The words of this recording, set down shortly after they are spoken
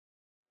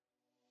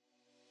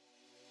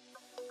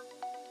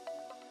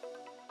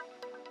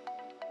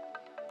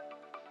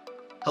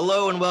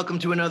Hello and welcome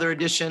to another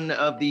edition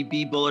of the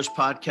Be Bullish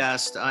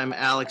podcast. I'm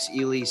Alex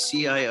Ely,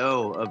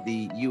 CIO of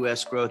the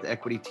U.S. Growth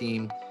Equity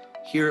Team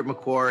here at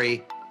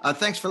Macquarie.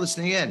 Thanks for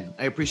listening in.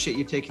 I appreciate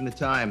you taking the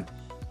time.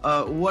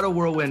 What a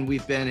whirlwind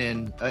we've been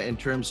in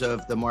terms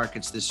of the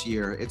markets this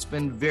year. It's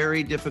been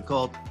very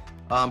difficult,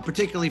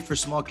 particularly for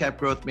small cap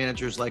growth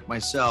managers like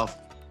myself.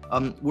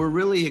 We're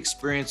really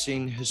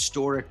experiencing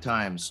historic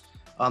times.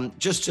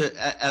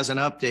 As an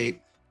update,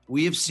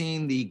 we have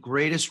seen the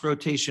greatest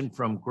rotation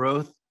from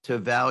growth to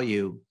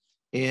value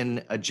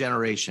in a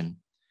generation.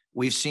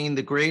 We've seen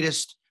the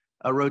greatest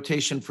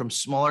rotation from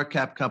smaller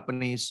cap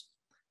companies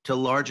to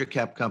larger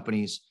cap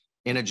companies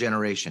in a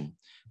generation.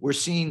 We're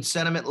seeing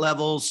sentiment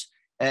levels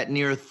at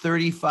near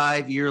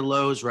 35-year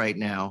lows right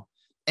now,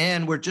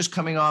 and we're just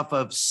coming off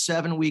of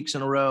 7 weeks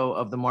in a row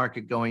of the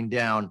market going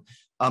down.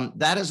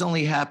 That has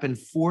only happened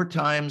 4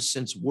 times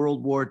since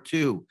World War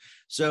II.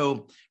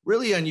 So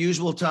really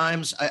unusual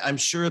times. I'm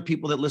sure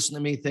people that listen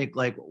to me think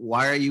like,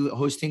 why are you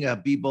hosting a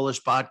Be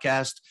Bullish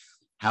podcast?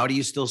 How do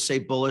you still stay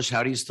bullish?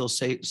 How do you still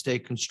stay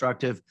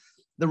constructive?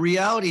 The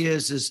reality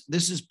is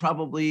this is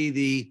probably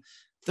the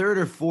 3rd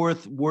or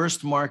 4th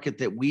worst market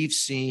that we've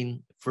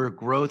seen for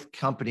growth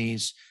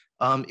companies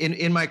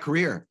in my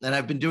career. And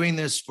I've been doing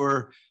this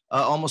for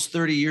almost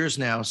 30 years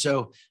now.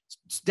 So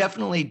it's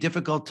definitely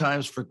difficult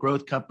times for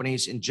growth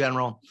companies in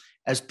general,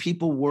 as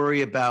people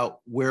worry about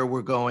where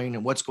we're going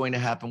and what's going to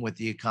happen with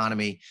the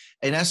economy.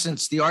 In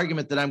essence, the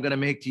argument that I'm going to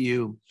make to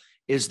you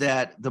is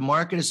that the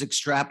market is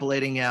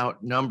extrapolating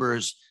out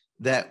numbers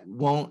that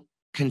won't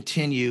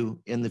continue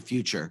in the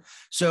future.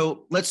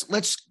 So let's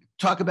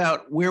talk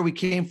about where we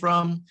came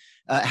from,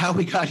 how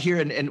we got here,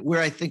 and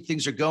where I think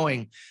things are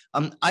going.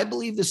 I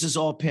believe this is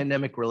all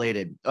pandemic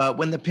related.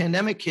 When the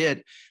pandemic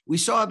hit, we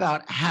saw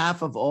about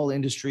half of all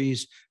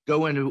industries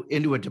go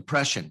into a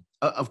depression.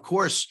 Of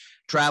course,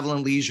 travel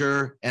and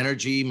leisure,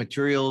 energy,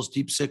 materials,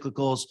 deep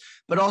cyclicals,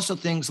 but also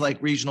things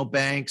like regional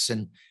banks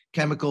and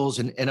chemicals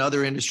and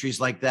other industries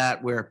like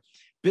that, where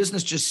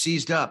business just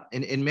seized up.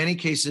 And in many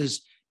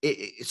cases,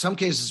 in some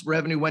cases,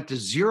 revenue went to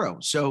zero.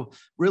 So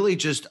really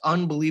just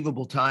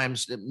unbelievable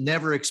times that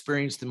never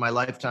experienced in my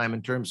lifetime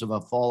in terms of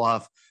a fall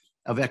off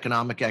of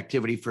economic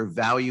activity for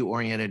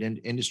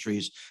value-oriented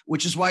industries,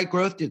 which is why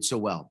growth did so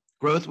well.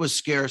 Growth was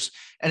scarce.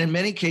 And in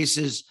many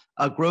cases,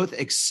 growth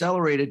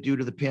accelerated due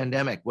to the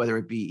pandemic, whether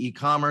it be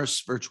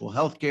e-commerce, virtual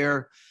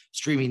healthcare,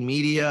 streaming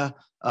media,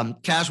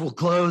 casual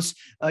clothes,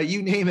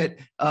 you name it.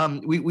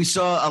 We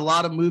saw a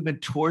lot of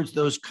movement towards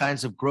those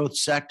kinds of growth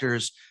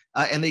sectors.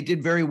 And they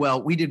did very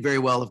well. We did very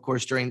well, of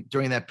course, during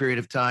that period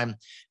of time.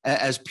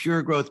 As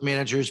pure growth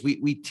managers,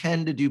 we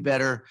tend to do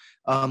better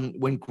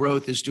when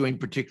growth is doing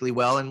particularly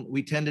well, and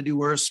we tend to do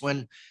worse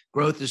when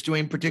growth is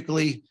doing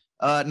particularly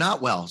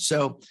not well.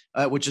 So,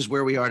 which is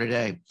where we are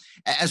today.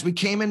 As we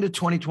came into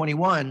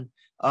 2021,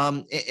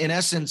 in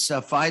essence,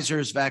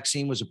 Pfizer's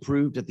vaccine was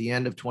approved at the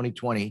end of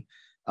 2020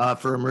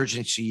 for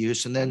emergency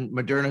use, and then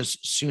Moderna's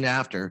soon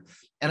after.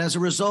 And as a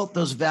result,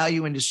 those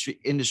value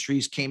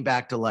industries came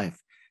back to life.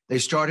 They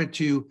started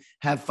to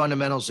have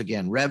fundamentals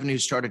again. Revenue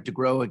started to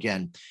grow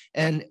again.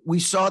 And we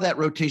saw that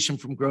rotation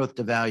from growth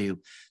to value.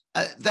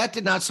 That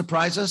did not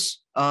surprise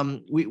us.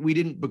 We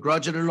didn't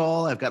begrudge it at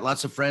all. I've got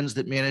lots of friends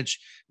that manage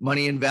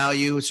money and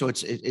value. So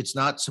it's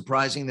not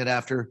surprising that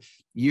after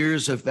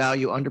years of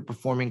value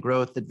underperforming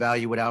growth, that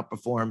value would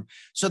outperform.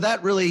 So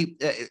that really,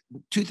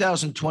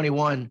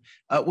 2021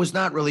 was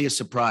not really a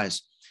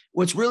surprise.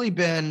 What's really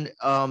been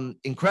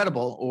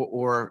incredible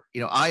or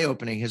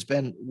eye-opening has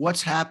been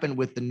what's happened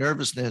with the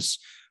nervousness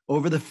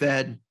over the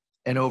Fed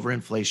and over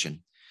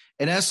inflation.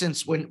 In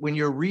essence, when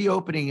you're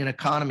reopening an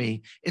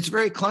economy, it's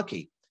very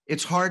clunky.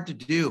 It's hard to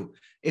do.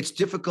 It's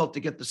difficult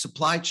to get the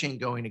supply chain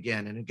going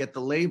again and to get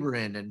the labor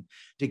in and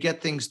to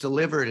get things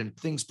delivered and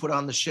things put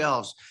on the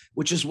shelves,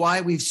 which is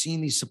why we've seen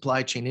these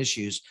supply chain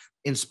issues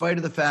in spite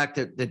of the fact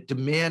that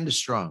demand is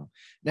strong.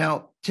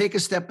 Now, take a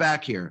step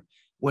back here.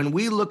 When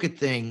we look at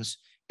things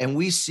and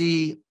we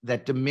see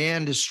that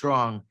demand is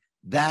strong,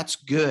 that's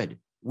good.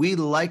 We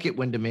like it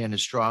when demand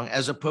is strong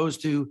as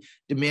opposed to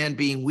demand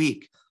being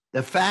weak.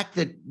 The fact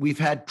that we've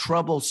had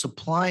trouble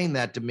supplying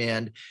that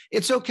demand,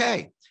 it's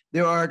okay.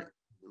 There are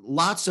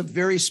lots of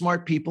very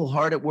smart people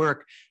hard at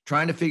work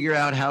trying to figure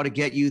out how to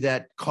get you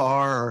that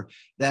car or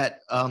that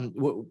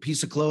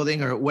piece of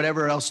clothing or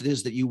whatever else it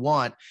is that you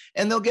want,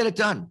 and they'll get it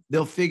done.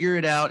 They'll figure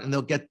it out and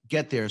they'll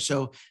get there.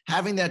 So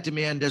having that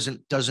demand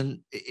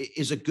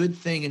is a good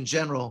thing in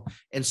general,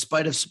 in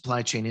spite of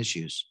supply chain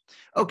issues.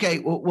 Okay,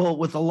 well,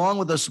 along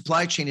with those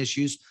supply chain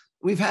issues,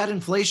 we've had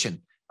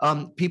inflation.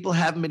 People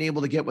haven't been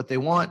able to get what they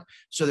want,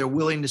 so they're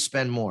willing to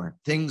spend more.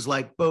 Things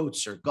like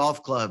boats or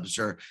golf clubs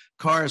or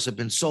cars have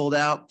been sold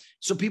out,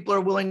 so people are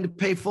willing to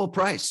pay full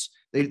price.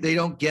 They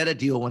don't get a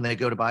deal when they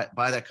go to buy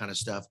that kind of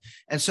stuff.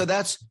 And so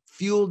that's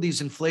fueled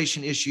these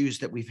inflation issues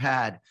that we've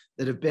had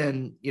that have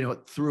been,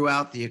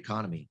 throughout the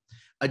economy.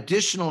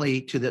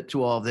 Additionally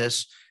to all of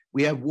this,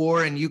 we have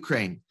war in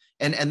Ukraine.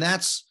 And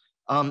that's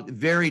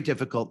very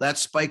difficult. That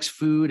spikes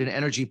food and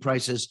energy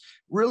prices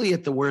really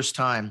at the worst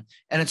time.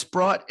 And it's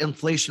brought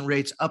inflation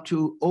rates up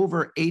to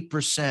over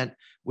 8%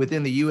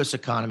 within the US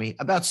economy,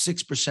 about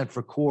 6%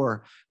 for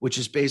core, which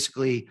is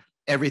basically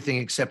everything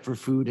except for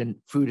food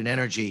and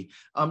energy.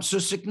 So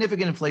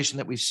significant inflation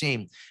that we've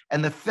seen.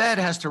 And the Fed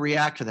has to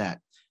react to that.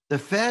 The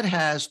Fed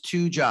has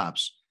two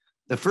jobs.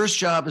 The first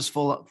job is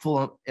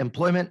full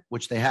employment,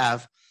 which they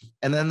have.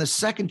 And then the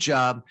second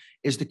job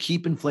is to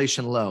keep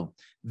inflation low.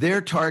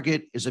 Their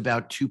target is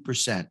about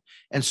 2%.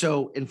 And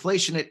so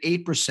inflation at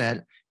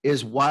 8%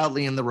 is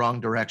wildly in the wrong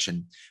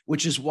direction,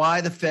 which is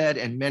why the Fed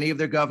and many of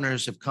their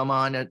governors have come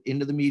on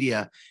into the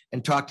media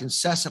and talked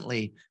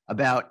incessantly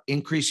about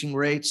increasing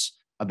rates,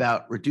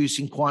 about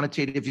reducing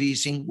quantitative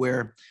easing,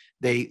 where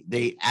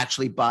they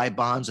actually buy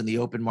bonds in the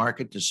open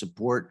market to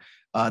support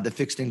the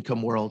fixed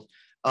income world.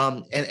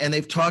 And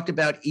they've talked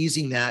about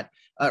easing that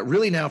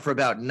really now for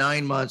about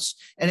 9 months.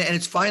 And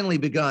it's finally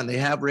begun. They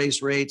have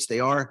raised rates. They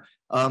are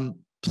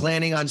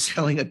planning on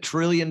selling $1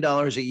 trillion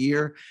a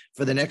year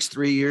for the next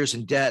 3 years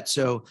in debt.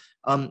 So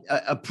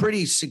a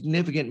pretty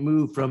significant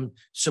move from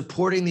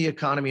supporting the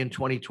economy in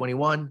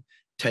 2021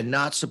 to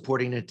not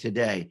supporting it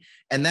today.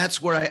 And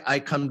that's where I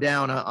come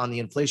down on the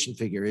inflation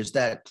figure, is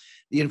that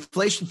the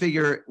inflation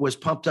figure was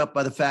pumped up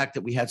by the fact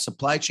that we had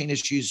supply chain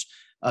issues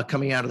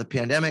coming out of the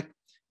pandemic,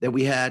 that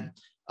we had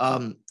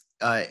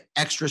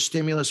extra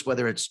stimulus,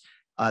 whether it's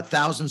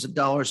thousands of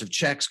dollars of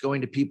checks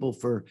going to people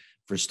for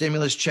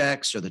stimulus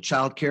checks, or the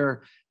child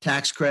care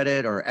tax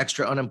credit, or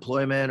extra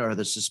unemployment, or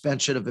the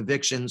suspension of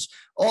evictions.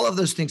 All of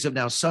those things have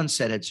now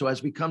sunsetted. So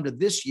as we come to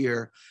this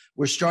year,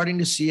 we're starting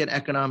to see an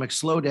economic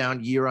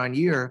slowdown year on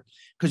year,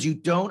 because you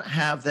don't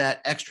have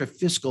that extra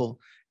fiscal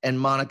and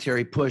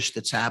monetary push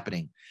that's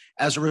happening.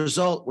 As a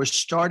result, we're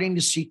starting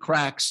to see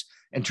cracks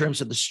in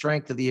terms of the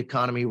strength of the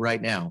economy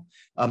right now.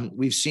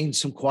 We've seen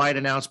some quiet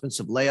announcements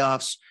of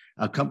layoffs.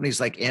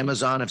 Companies like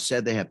Amazon have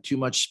said they have too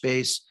much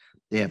space.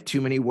 They have too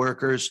many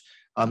workers.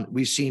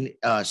 We've seen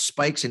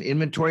spikes in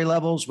inventory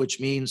levels, which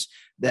means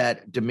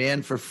that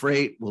demand for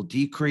freight will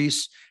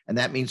decrease, and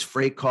that means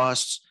freight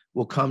costs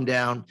will come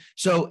down.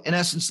 So in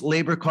essence,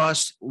 labor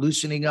costs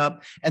loosening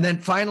up. And then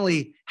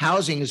finally,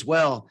 housing as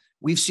well.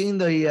 We've seen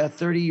the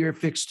 30-year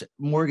fixed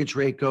mortgage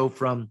rate go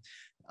from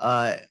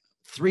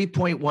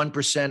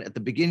 3.1% at the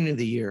beginning of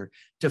the year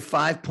to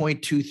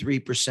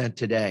 5.23%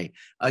 today,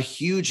 a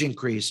huge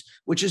increase,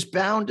 which is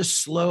bound to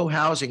slow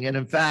housing. And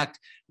in fact,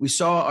 we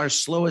saw our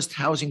slowest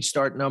housing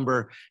start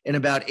number in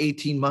about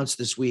 18 months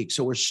this week.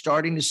 So we're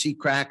starting to see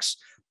cracks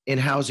in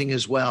housing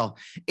as well.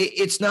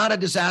 It's not a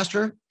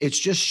disaster. It's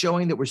just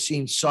showing that we're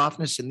seeing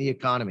softness in the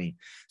economy.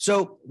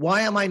 So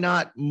why am I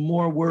not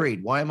more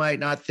worried? Why am I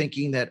not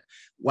thinking that,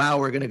 wow,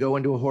 we're going to go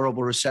into a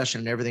horrible recession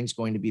and everything's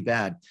going to be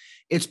bad?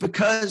 It's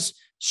because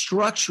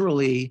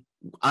structurally,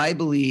 I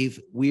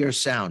believe we are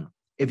sound.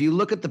 If you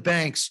look at the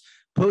banks,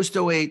 post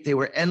 08, they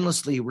were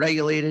endlessly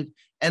regulated,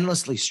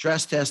 endlessly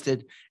stress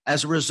tested.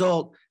 As a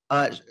result,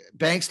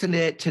 banks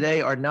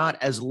today are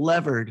not as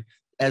levered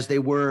as they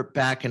were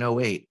back in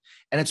 08.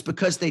 And it's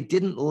because they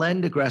didn't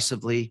lend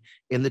aggressively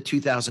in the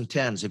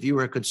 2010s. If you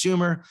were a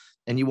consumer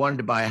and you wanted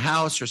to buy a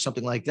house or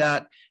something like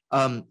that,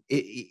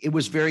 it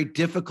was very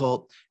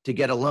difficult to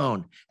get a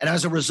loan. And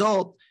as a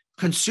result,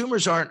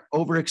 consumers aren't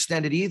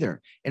overextended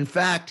either. In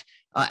fact,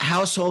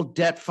 household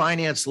debt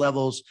finance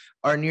levels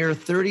are near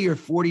 30 or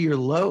 40-year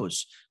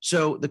lows.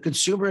 So the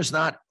consumer is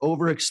not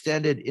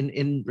overextended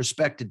in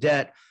respect to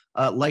debt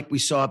like we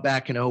saw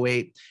back in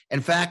 08.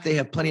 In fact, they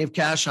have plenty of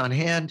cash on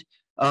hand.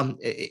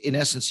 In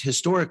essence,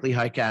 historically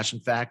high cash,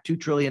 in fact, $2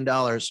 trillion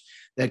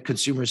that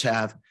consumers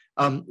have.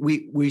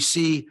 We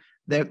see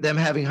them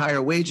having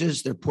higher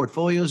wages, their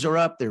portfolios are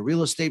up, their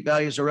real estate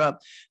values are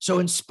up. So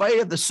in spite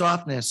of the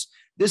softness,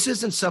 this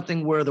isn't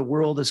something where the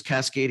world is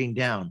cascading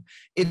down.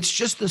 It's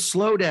just the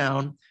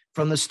slowdown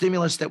from the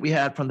stimulus that we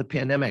had from the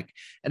pandemic.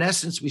 In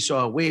essence, we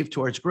saw a wave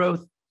towards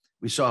growth.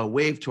 We saw a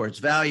wave towards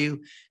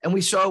value, and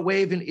we saw a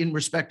wave in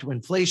respect to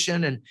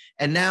inflation.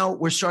 And now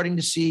we're starting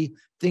to see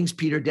things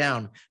peter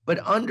down. But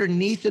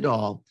underneath it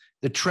all,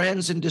 the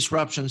trends and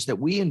disruptions that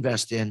we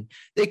invest in,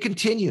 they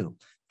continue.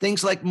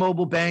 Things like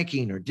mobile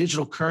banking or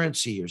digital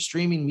currency or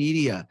streaming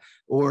media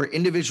or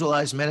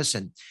individualized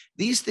medicine.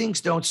 These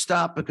things don't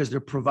stop because they're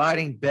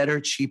providing better,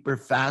 cheaper,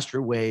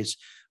 faster ways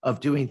of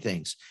doing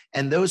things.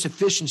 And those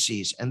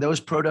efficiencies and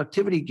those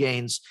productivity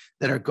gains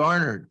that are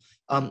garnered,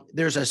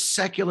 there's a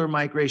secular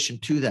migration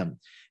to them.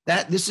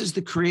 This is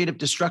the creative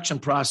destruction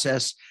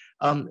process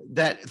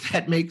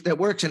that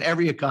works in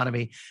every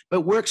economy,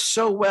 but works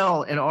so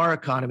well in our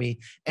economy,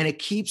 and it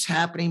keeps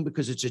happening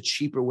because it's a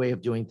cheaper way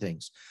of doing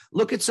things.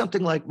 Look at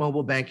something like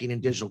mobile banking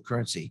and digital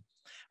currency.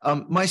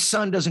 My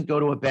son doesn't go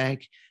to a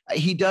bank.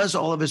 He does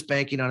all of his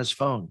banking on his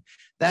phone.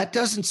 That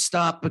doesn't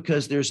stop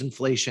because there's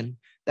inflation.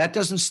 That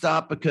doesn't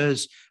stop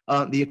because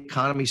the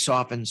economy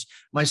softens.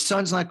 My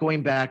son's not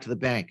going back to the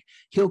bank.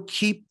 He'll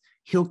keep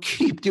he'll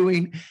keep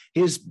doing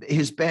his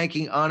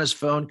banking on his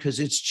phone because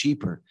it's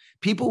cheaper.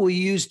 People will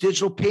use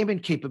digital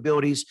payment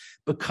capabilities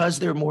because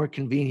they're more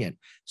convenient.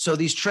 So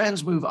these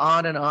trends move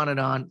on and on and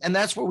on. And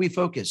that's where we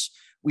focus.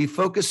 We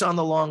focus on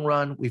the long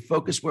run. We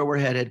focus where we're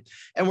headed,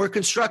 and we're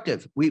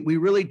constructive. We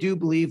really do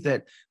believe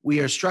that we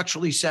are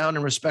structurally sound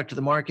in respect to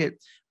the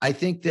market. I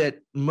think that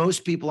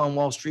most people on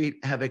Wall Street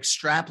have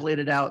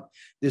extrapolated out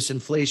this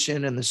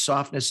inflation and the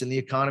softness in the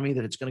economy,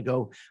 that it's going to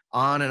go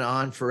on and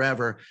on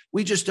forever.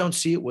 We just don't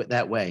see it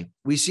that way.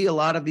 We see a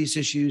lot of these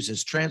issues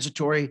as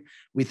transitory.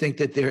 We think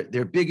that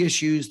they're big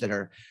issues that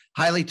are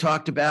highly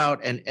talked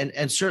about.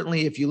 And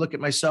certainly if you look at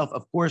myself,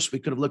 of course, we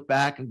could have looked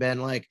back and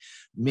been like,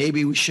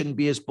 maybe we shouldn't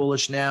be as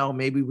bullish now.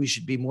 Maybe we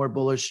should be more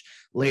bullish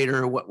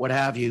later, what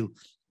have you.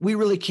 We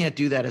really can't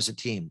do that as a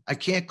team. I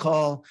can't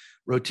call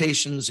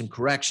rotations and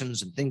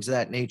corrections and things of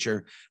that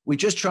nature. We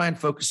just try and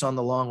focus on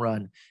the long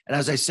run. And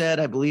as I said,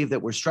 I believe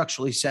that we're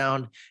structurally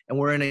sound, and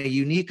we're in a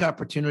unique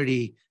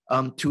opportunity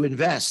to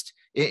invest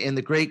in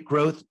the great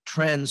growth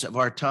trends of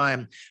our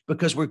time,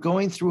 because we're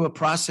going through a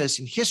process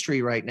in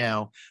history right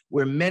now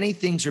where many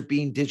things are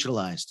being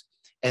digitalized.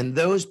 And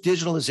those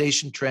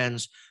digitalization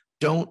trends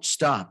don't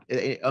stop,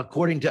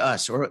 according to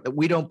us, or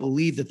we don't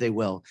believe that they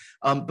will,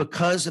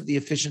 because of the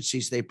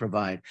efficiencies they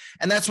provide.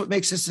 And that's what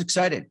makes us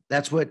excited.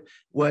 That's what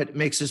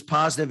makes us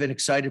positive and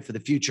excited for the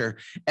future.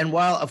 And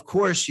while, of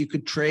course, you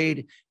could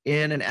trade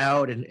in and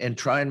out and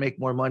try and make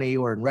more money,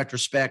 or in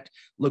retrospect,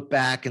 look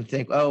back and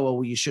think, oh,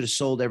 well, you should have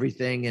sold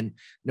everything in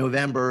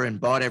November and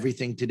bought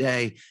everything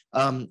today.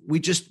 We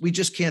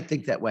just can't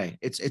think that way.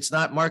 It's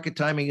not, market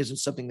timing isn't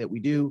something that we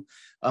do.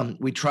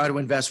 We try to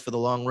invest for the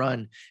long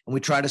run, and we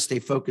try to stay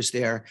focused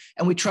there,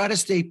 and we try to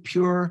stay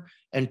pure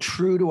and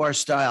true to our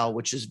style,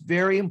 which is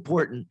very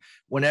important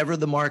whenever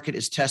the market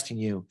is testing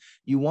you.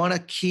 You want to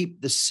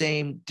keep the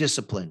same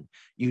discipline.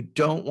 You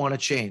don't want to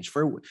change.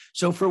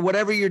 So for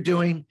whatever you're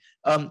doing,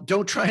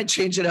 don't try and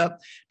change it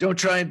up. Don't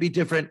try and be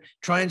different.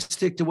 Try and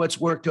stick to what's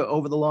worked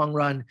over the long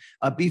run.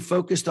 Be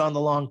focused on the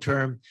long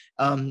term,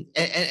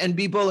 and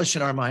be bullish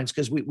in our minds,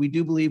 because we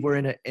do believe we're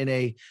in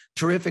a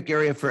terrific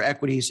area for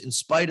equities, in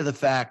spite of the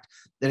fact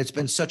that it's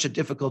been such a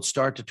difficult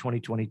start to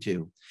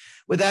 2022.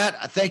 With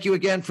that, thank you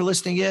again for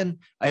listening in.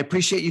 I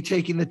appreciate you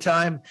taking the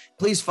time.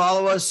 Please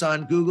follow us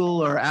on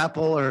Google or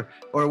Apple or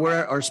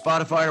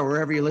Spotify, or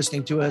wherever you're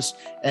listening to us,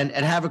 and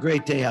have a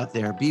great day out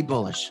there. Be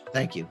bullish.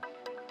 Thank you.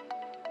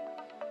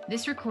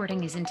 This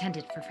recording is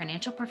intended for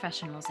financial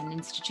professionals and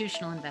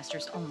institutional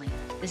investors only.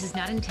 This is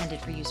not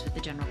intended for use with the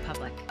general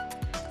public.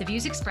 The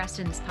views expressed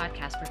in this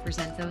podcast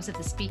represent those of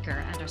the speaker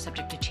and are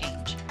subject to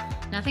change.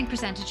 Nothing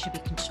presented should be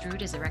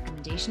construed as a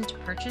recommendation to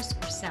purchase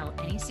or sell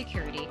any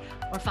security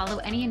or follow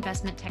any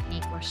investment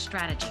technique or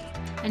strategy,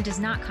 and does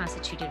not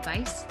constitute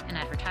advice, an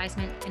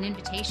advertisement, an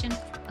invitation,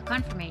 a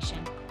confirmation,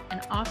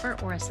 an offer,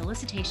 or a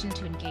solicitation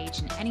to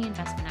engage in any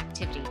investment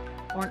activity,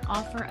 or an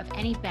offer of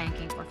any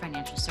banking or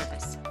financial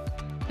service.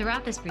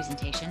 Throughout this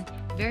presentation,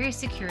 various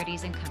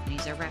securities and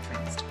companies are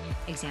referenced.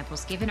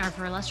 Examples given are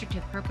for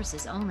illustrative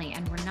purposes only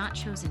and were not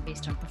chosen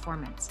based on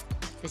performance.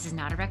 This is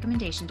not a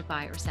recommendation to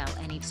buy or sell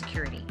any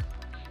security.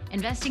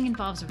 Investing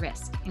involves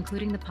risk,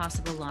 including the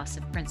possible loss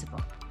of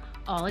principal.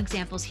 All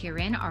examples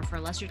herein are for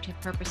illustrative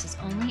purposes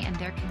only, and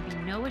there can be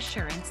no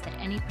assurance that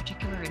any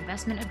particular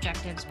investment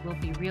objectives will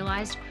be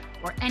realized,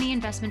 or any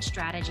investment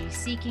strategy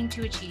seeking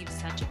to achieve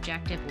such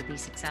objective will be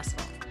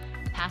successful.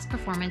 Past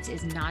performance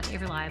is not a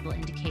reliable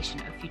indication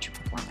of future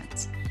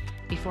performance.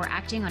 Before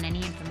acting on any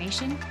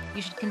information,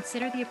 you should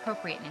consider the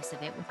appropriateness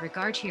of it with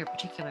regard to your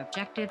particular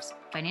objectives,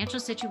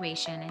 financial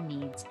situation, and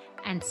needs,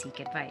 and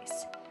seek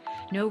advice.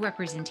 No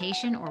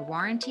representation or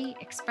warranty,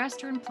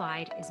 expressed or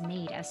implied, is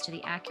made as to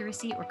the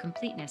accuracy or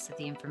completeness of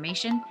the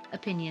information,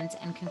 opinions,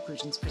 and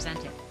conclusions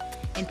presented.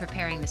 In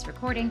preparing this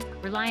recording,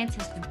 reliance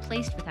has been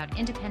placed without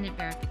independent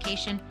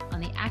verification on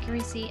the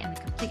accuracy and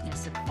the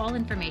completeness of all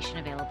information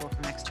available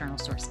from external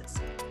sources.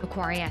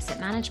 Macquarie Asset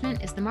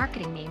Management is the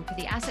marketing name for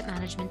the asset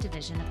management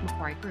division of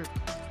Macquarie Group.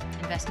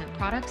 Investment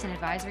products and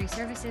advisory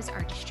services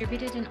are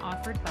distributed and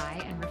offered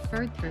by and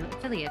referred through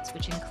affiliates,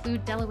 which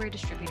include Delaware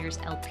Distributors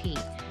LP,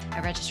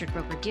 a registered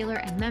broker-dealer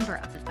and member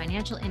of the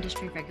Financial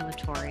Industry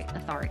Regulatory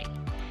Authority,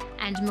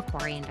 and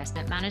Macquarie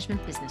Investment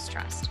Management Business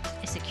Trust,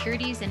 a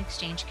Securities and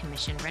Exchange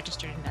Commission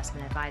registered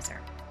investment advisor.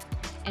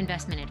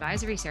 Investment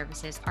advisory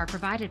services are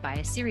provided by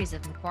a series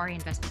of Macquarie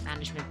Investment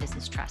Management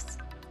Business Trusts.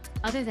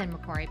 Other than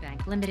Macquarie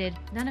Bank Limited,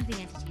 none of the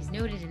entities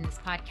noted in this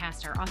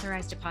podcast are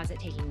authorized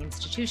deposit-taking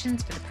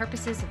institutions for the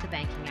purposes of the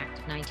Banking Act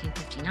of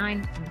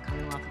 1959 from the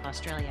Commonwealth of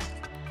Australia.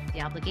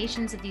 The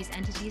obligations of these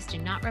entities do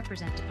not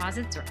represent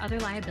deposits or other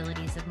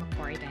liabilities of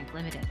Macquarie Bank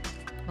Limited.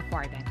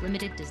 Macquarie Bank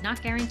Limited does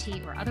not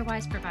guarantee or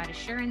otherwise provide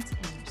assurance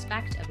in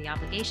respect of the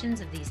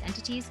obligations of these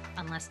entities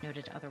unless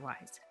noted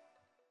otherwise.